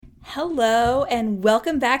Hello and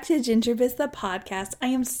welcome back to GingerBiz the podcast. I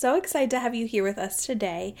am so excited to have you here with us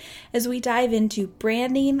today as we dive into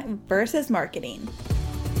branding versus marketing.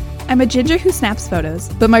 I'm a ginger who snaps photos,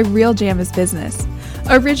 but my real jam is business.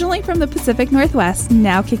 Originally from the Pacific Northwest,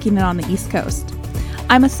 now kicking it on the East Coast.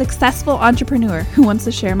 I'm a successful entrepreneur who wants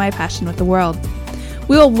to share my passion with the world.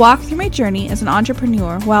 We will walk through my journey as an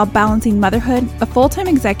entrepreneur while balancing motherhood, a full-time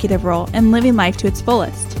executive role, and living life to its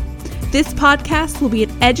fullest. This podcast will be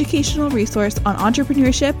an educational resource on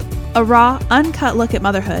entrepreneurship, a raw, uncut look at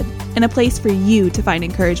motherhood, and a place for you to find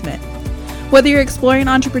encouragement. Whether you're exploring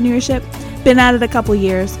entrepreneurship, been at it a couple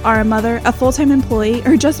years, are a mother, a full-time employee,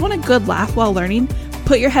 or just want a good laugh while learning,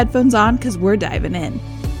 put your headphones on because we're diving in.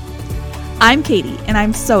 I'm Katie, and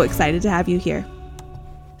I'm so excited to have you here.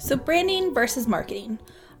 So branding versus marketing.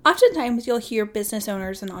 Oftentimes you'll hear business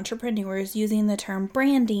owners and entrepreneurs using the term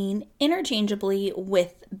branding interchangeably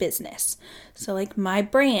with business. So like my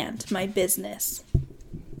brand, my business,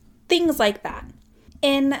 things like that.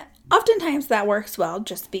 And oftentimes that works well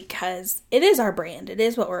just because it is our brand. It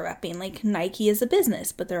is what we're repping. Like Nike is a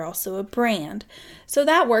business, but they're also a brand. So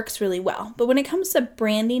that works really well. But when it comes to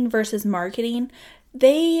branding versus marketing,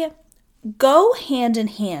 they go hand in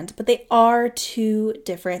hand, but they are two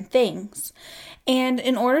different things. And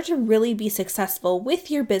in order to really be successful with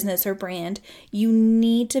your business or brand, you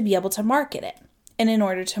need to be able to market it. And in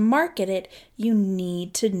order to market it, you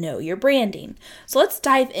need to know your branding. So let's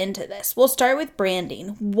dive into this. We'll start with branding.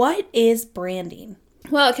 What is branding?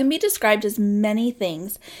 Well, it can be described as many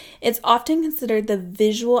things. It's often considered the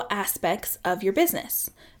visual aspects of your business,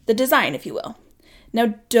 the design, if you will.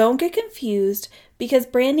 Now, don't get confused because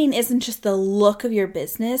branding isn't just the look of your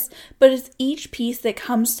business, but it's each piece that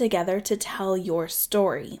comes together to tell your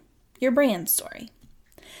story, your brand story.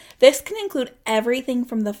 This can include everything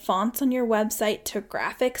from the fonts on your website to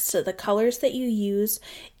graphics to the colors that you use,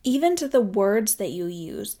 even to the words that you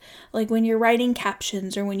use. Like when you're writing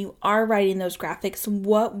captions or when you are writing those graphics,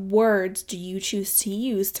 what words do you choose to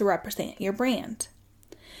use to represent your brand?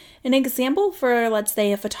 An example for, let's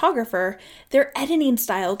say, a photographer, their editing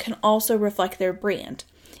style can also reflect their brand.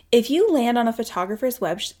 If you land on a photographer's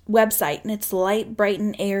website and it's light, bright,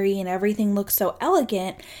 and airy and everything looks so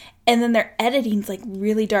elegant, and then their editing's like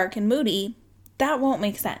really dark and moody, that won't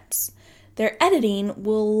make sense. Their editing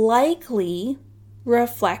will likely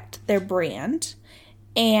reflect their brand,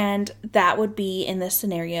 and that would be, in this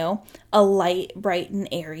scenario, a light, bright, and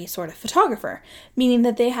airy sort of photographer, meaning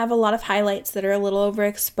that they have a lot of highlights that are a little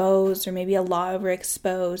overexposed or maybe a lot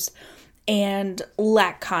overexposed and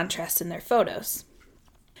lack contrast in their photos.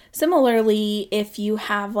 Similarly, if you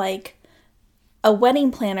have like a wedding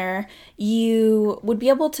planner, you would be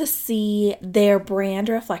able to see their brand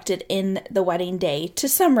reflected in the wedding day to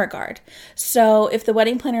some regard. So if the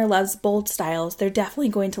wedding planner loves bold styles, they're definitely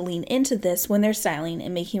going to lean into this when they're styling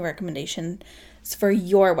and making recommendations for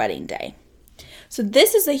your wedding day. So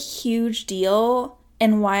this is a huge deal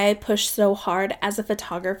and why I push so hard as a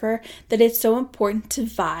photographer that it's so important to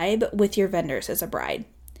vibe with your vendors as a bride.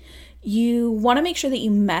 You want to make sure that you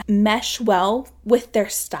mesh well with their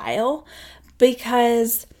style,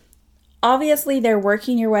 because obviously they're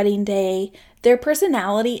working your wedding day, their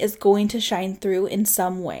personality is going to shine through in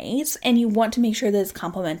some ways, and you want to make sure that it's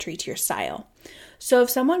complementary to your style. So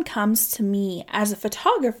if someone comes to me as a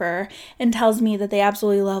photographer and tells me that they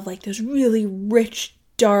absolutely love like those really rich,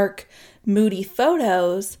 dark, moody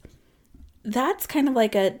photos, that's kind of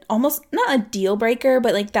like almost not a deal breaker,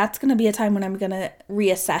 but like that's going to be a time when I'm going to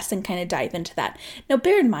reassess and kind of dive into that. Now,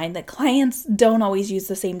 bear in mind that clients don't always use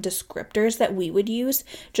the same descriptors that we would use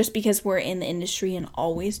just because we're in the industry and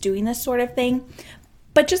always doing this sort of thing.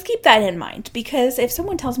 But just keep that in mind, because if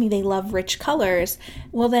someone tells me they love rich colors,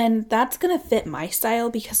 well, then that's going to fit my style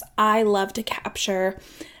because I love to capture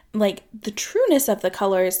like the trueness of the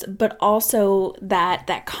colors, but also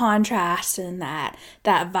that contrast and that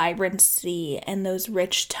vibrancy and those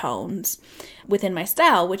rich tones within my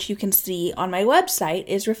style, which you can see on my website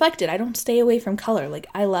is reflected. I don't stay away from color. Like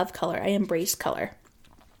I love color. I embrace color.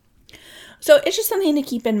 So it's just something to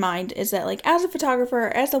keep in mind is that like as a photographer,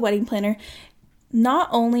 as a wedding planner, not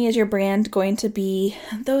only is your brand going to be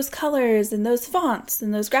those colors and those fonts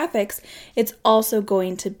and those graphics, it's also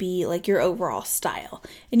going to be like your overall style.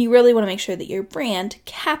 And you really want to make sure that your brand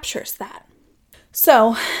captures that.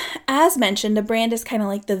 So, as mentioned, a brand is kind of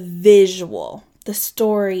like the visual, the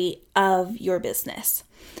story of your business.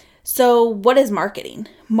 So, what is marketing?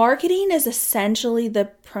 Marketing is essentially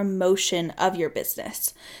the promotion of your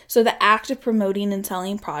business. So, the act of promoting and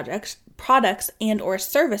selling products and or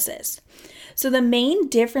services. So the main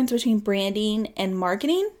difference between branding and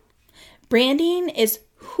marketing is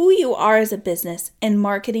who you are as a business, and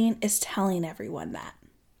marketing is telling everyone that.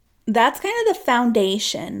 That's kind of the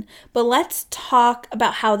foundation, but let's talk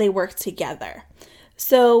about how they work together.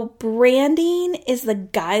 So branding is the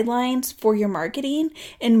guidelines for your marketing,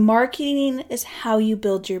 and marketing is how you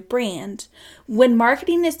build your brand. When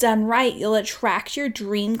marketing is done right, you'll attract your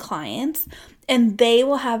dream clients, and they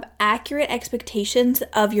will have accurate expectations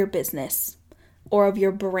of your business or of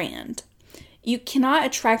your brand. You cannot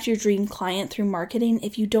attract your dream client through marketing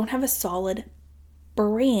if you don't have a solid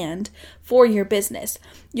brand for your business.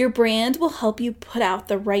 Your brand will help you put out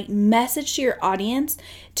the right message to your audience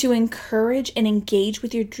to encourage and engage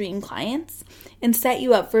with your dream clients and set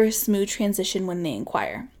you up for a smooth transition when they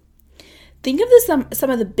inquire. Think of some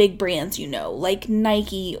of the big brands you know, like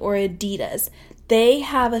Nike or Adidas. They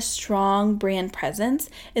have a strong brand presence,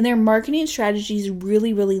 and their marketing strategies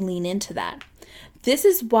really lean into that. This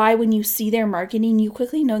is why when you see their marketing, you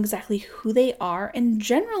quickly know exactly who they are, and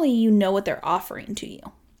generally you know what they're offering to you.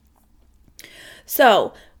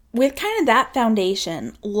 So with kind of that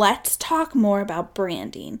foundation, let's talk more about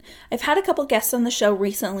branding. I've had a couple guests on the show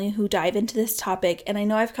recently who dive into this topic, and I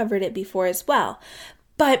know I've covered it before as well.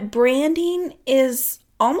 But branding is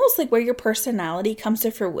almost like where your personality comes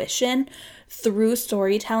to fruition through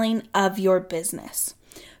storytelling of your business.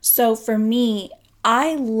 So for me,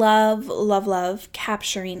 I love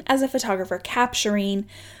capturing, as a photographer, capturing,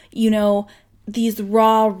 these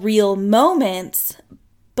raw, real moments,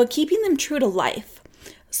 but keeping them true to life.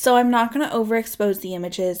 So I'm not going to overexpose the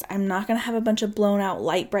images. I'm not going to have a bunch of blown out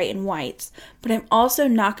light, bright, and whites, but I'm also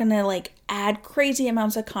not going to add crazy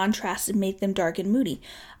amounts of contrast and make them dark and moody.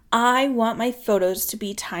 I want my photos to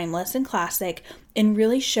be timeless and classic and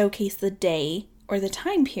really showcase the day or the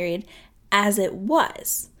time period as it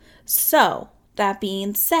was. So that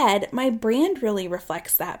being said, my brand really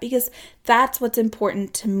reflects that because that's what's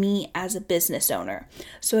important to me as a business owner.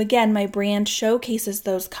 So again, my brand showcases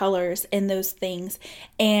those colors and those things.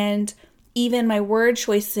 And even my word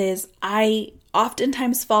choices, I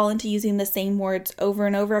oftentimes fall into using the same words over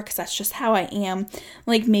and over because that's just how I am.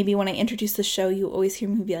 Like maybe when I introduce the show, you always hear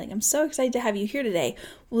me be like, I'm so excited to have you here today.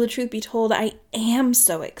 Well, the truth be told, I am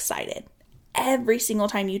so excited every single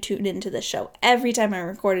time you tune into the show, every time I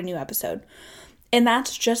record a new episode. And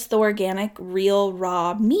that's just the organic, real,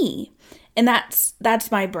 raw me. And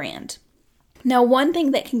that's my brand. Now, one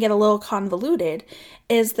thing that can get a little convoluted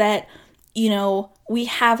is that, we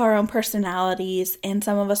have our own personalities and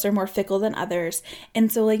some of us are more fickle than others. And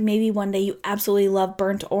so maybe one day you absolutely love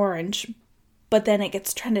burnt orange, but then it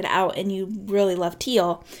gets trended out and you really love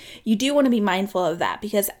teal. You do want to be mindful of that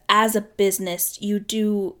because as a business, you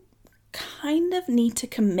do kind of need to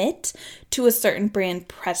commit to a certain brand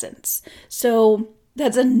presence. So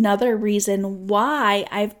that's another reason why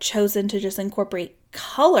I've chosen to just incorporate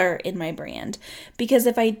color in my brand. Because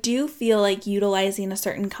if I do feel like utilizing a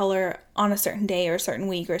certain color on a certain day or a certain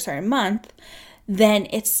week or a certain month, then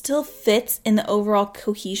it still fits in the overall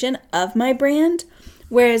cohesion of my brand.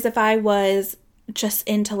 Whereas if I was just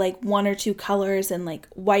into one or two colors and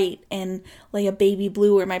white and a baby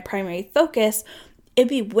blue were my primary focus, it'd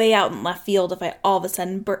be way out in left field if I all of a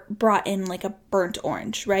sudden brought in a burnt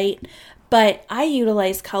orange, right? But I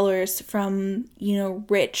utilize colors from,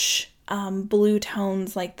 rich blue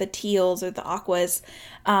tones like the teals or the aquas,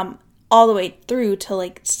 all the way through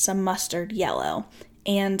to some mustard yellow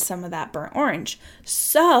and some of that burnt orange.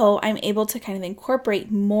 So I'm able to kind of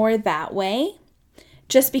incorporate more that way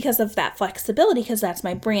just because of that flexibility, because that's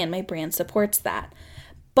my brand. My brand supports that.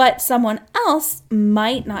 But someone else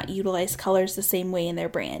might not utilize colors the same way in their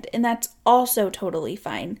brand, and that's also totally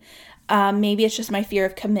fine. Maybe it's just my fear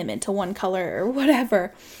of commitment to one color or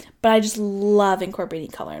whatever, but I just love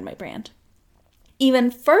incorporating color in my brand.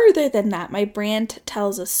 Even further than that, my brand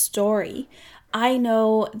tells a story. I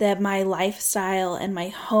know that my lifestyle and my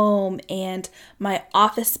home and my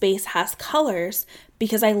office space has colors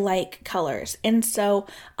because I like colors. And so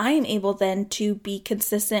I am able then to be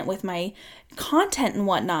consistent with my content and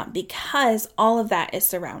whatnot because all of that is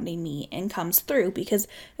surrounding me and comes through because,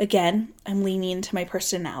 again, I'm leaning into my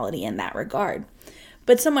personality in that regard.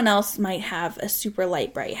 But someone else might have a super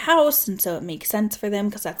light, bright house, and so it makes sense for them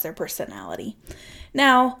because that's their personality.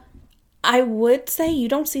 Now, I would say you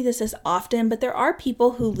don't see this as often, but there are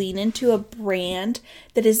people who lean into a brand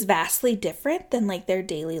that is vastly different than their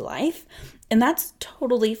daily life, and that's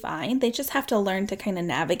totally fine. They just have to learn to kind of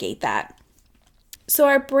navigate that. So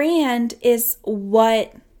our brand is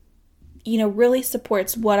what, really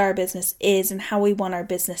supports what our business is and how we want our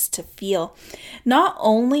business to feel. Not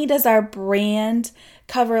only does our brand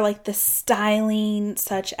cover the styling,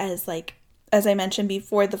 such as as I mentioned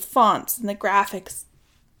before, the fonts and the graphics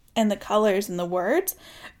and the colors and the words,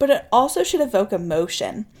 but it also should evoke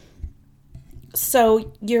emotion.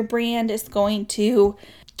 So your brand is going to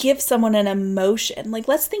give someone an emotion. Like,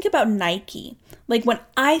 let's think about Nike. Like, when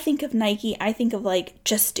I think of Nike, I think of like,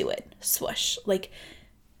 just do it, swoosh. Like,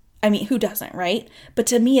 I mean, who doesn't, right? But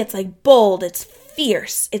to me, it's like bold, it's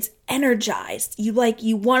fierce, it's energized. You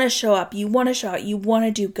want to show up, you want to show out, you want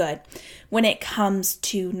to do good. When it comes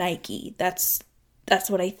to Nike, that's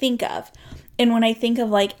what I think of. And when I think of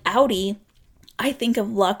like Audi, I think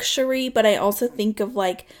of luxury, but I also think of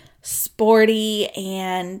like sporty,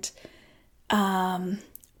 and I'm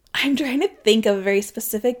trying to think of a very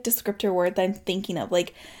specific descriptor word that I'm thinking of,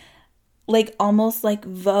 like almost like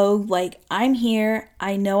Vogue, like I'm here,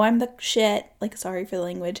 I know I'm the shit, like sorry for the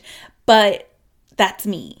language, but that's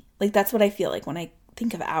me. Like that's what I feel like when I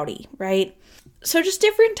think of Audi, right? So just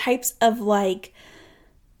different types of like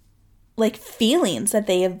feelings that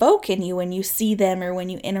they evoke in you when you see them or when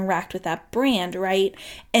you interact with that brand, right?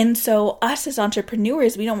 And so us as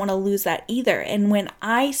entrepreneurs, we don't want to lose that either. And when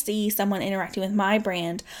I see someone interacting with my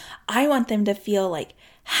brand, I want them to feel like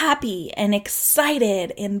happy and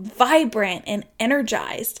excited and vibrant and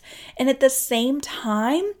energized. And at the same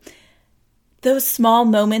time, those small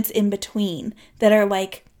moments in between that are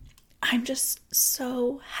like, I'm just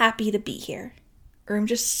so happy to be here, or I'm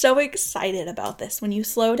just so excited about this. When you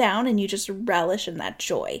slow down and you just relish in that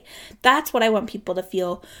joy. That's what I want people to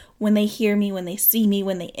feel when they hear me, when they see me,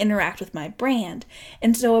 when they interact with my brand.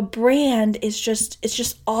 And so a brand is it's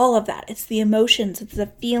just all of that. It's the emotions, it's the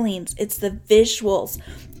feelings, it's the visuals,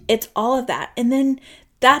 it's all of that. And then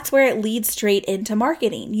that's where it leads straight into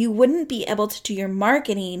marketing. You wouldn't be able to do your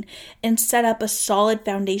marketing and set up a solid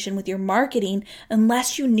foundation with your marketing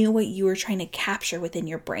unless you knew what you were trying to capture within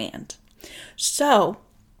your brand. So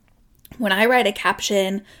when I write a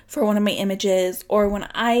caption for one of my images, or when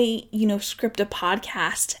I, script a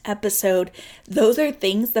podcast episode, those are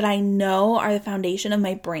things that I know are the foundation of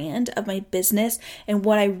my brand, of my business, and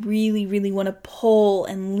what I really, really want to pull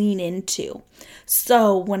and lean into.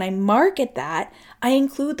 So when I market that, I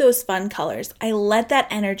include those fun colors. I let that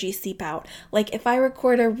energy seep out. Like if I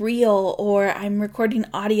record a reel or I'm recording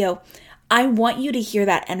audio, I want you to hear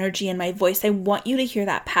that energy in my voice. I want you to hear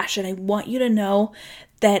that passion. I want you to know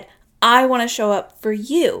that I want to show up for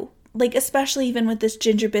you. Like, especially even with this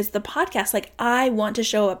Ginger Biz, the podcast, like I want to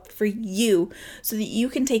show up for you so that you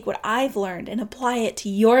can take what I've learned and apply it to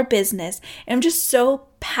your business. And I'm just so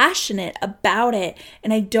passionate about it,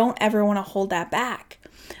 and I don't ever want to hold that back.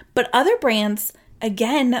 But other brands,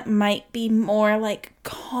 again, might be more like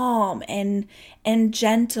calm and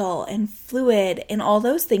gentle and fluid and all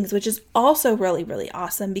those things, which is also really, really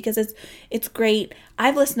awesome because it's great.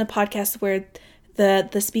 I've listened to podcasts where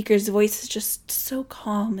the speaker's voice is just so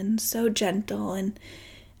calm and so gentle, and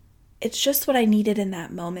it's just what I needed in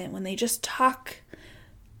that moment when they just talk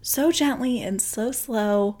so gently and so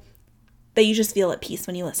slow that you just feel at peace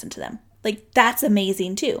when you listen to them. Like, that's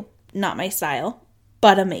amazing too. Not my style,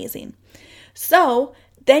 but amazing. So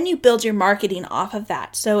then you build your marketing off of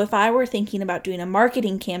that. So if I were thinking about doing a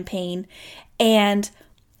marketing campaign, and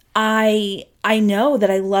I know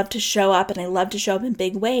that I love to show up, and I love to show up in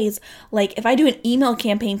big ways. Like if I do an email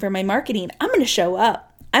campaign for my marketing, I'm going to show up.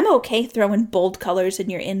 I'm okay throwing bold colors in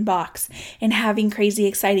your inbox and having crazy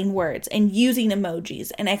exciting words and using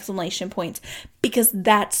emojis and exclamation points because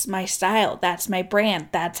that's my style. That's my brand.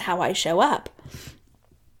 That's how I show up.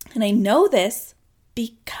 And I know this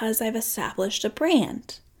because I've established a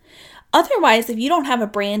brand. Otherwise, if you don't have a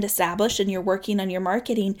brand established and you're working on your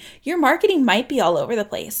marketing might be all over the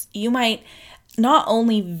place. You might not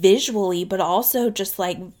only visually, but also just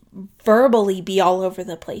like verbally be all over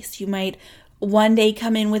the place. You might one day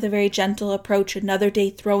come in with a very gentle approach, another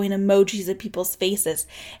day throwing emojis at people's faces,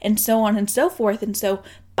 and so on and so forth. And so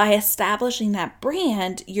by establishing that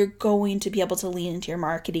brand, you're going to be able to lean into your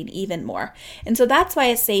marketing even more. And so that's why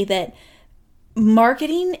I say that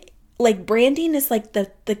marketing, like branding, is like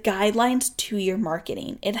the guidelines to your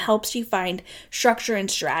marketing. It helps you find structure and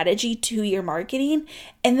strategy to your marketing,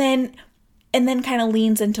 and then kind of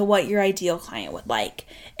leans into what your ideal client would like.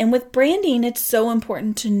 And with branding, it's so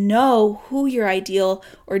important to know who your ideal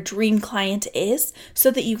or dream client is so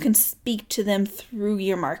that you can speak to them through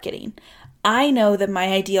your marketing. I know that my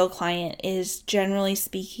ideal client is, generally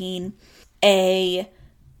speaking, a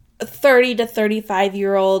 30 to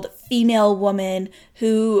 35-year-old female woman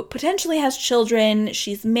who potentially has children.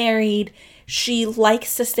 She's married. She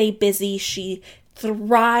likes to stay busy. She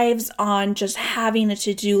thrives on just having a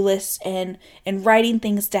to-do list and writing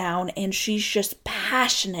things down. And she's just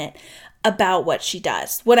passionate about what she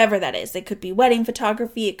does, whatever that is. It could be wedding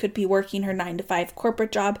photography. It could be working her 9-to-5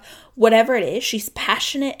 corporate job, whatever it is. She's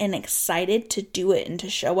passionate and excited to do it and to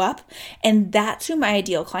show up. And that's who my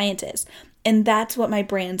ideal client is. And that's what my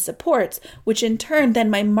brand supports, which in turn then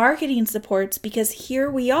my marketing supports, because here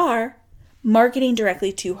we are marketing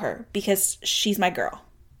directly to her because she's my girl.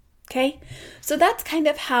 Okay? So that's kind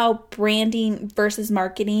of how branding versus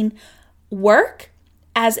marketing work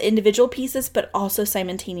as individual pieces, but also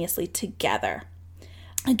simultaneously together.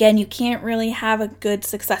 Again, you can't really have a good,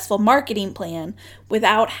 successful marketing plan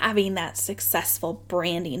without having that successful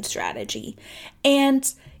branding strategy.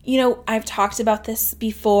 And I've talked about this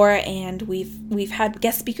before, and we've had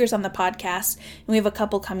guest speakers on the podcast, and we have a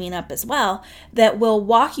couple coming up as well that will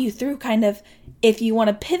walk you through kind of if you want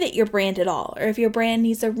to pivot your brand at all, or if your brand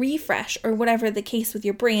needs a refresh, or whatever the case with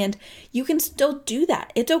your brand, you can still do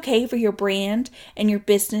that. It's okay for your brand and your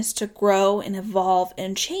business to grow and evolve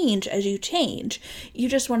and change as you change. You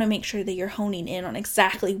just want to make sure that you're honing in on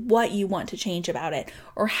exactly what you want to change about it,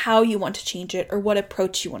 or how you want to change it, or what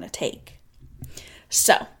approach you want to take.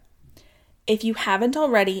 So, if you haven't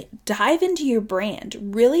already, dive into your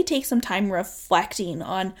brand. Really take some time reflecting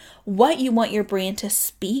on what you want your brand to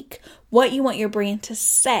speak, what you want your brand to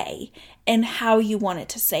say, and how you want it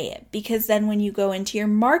to say it. Because then when you go into your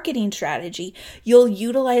marketing strategy, you'll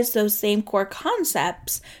utilize those same core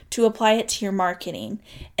concepts to apply it to your marketing.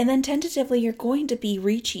 And then tentatively, you're going to be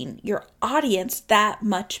reaching your audience that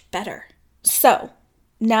much better. So,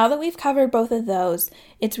 now that we've covered both of those,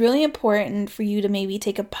 it's really important for you to maybe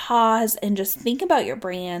take a pause and just think about your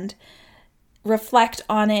brand, reflect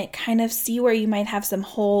on it, kind of see where you might have some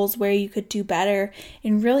holes, where you could do better,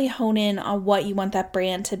 and really hone in on what you want that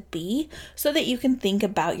brand to be so that you can think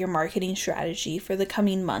about your marketing strategy for the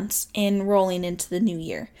coming months and rolling into the new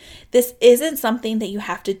year. This isn't something that you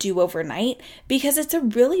have to do overnight because it's a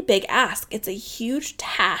really big ask. It's a huge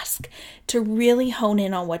task to really hone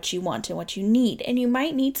in on what you want and what you need. And you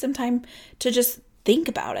might need some time to just think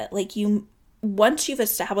about it. Once you've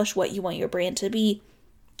established what you want your brand to be,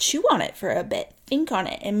 chew on it for a bit, think on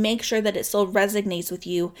it, and make sure that it still resonates with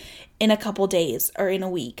you in a couple days or in a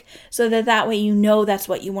week, so that way that's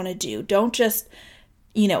what you want to do. Don't just,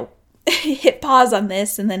 hit pause on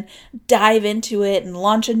this and then dive into it and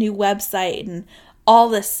launch a new website and all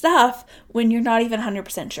this stuff when you're not even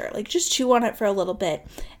 100% sure. Just chew on it for a little bit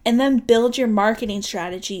and then build your marketing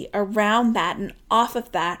strategy around that and off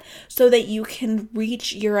of that so that you can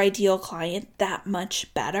reach your ideal client that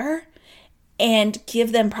much better and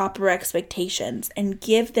give them proper expectations and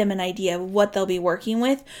give them an idea of what they'll be working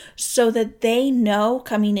with so that they know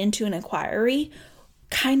coming into an inquiry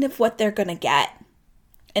kind of what they're going to get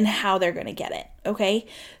and how they're going to get it, okay?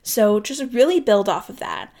 So just really build off of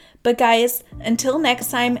that. But guys, until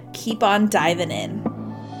next time, keep on diving in.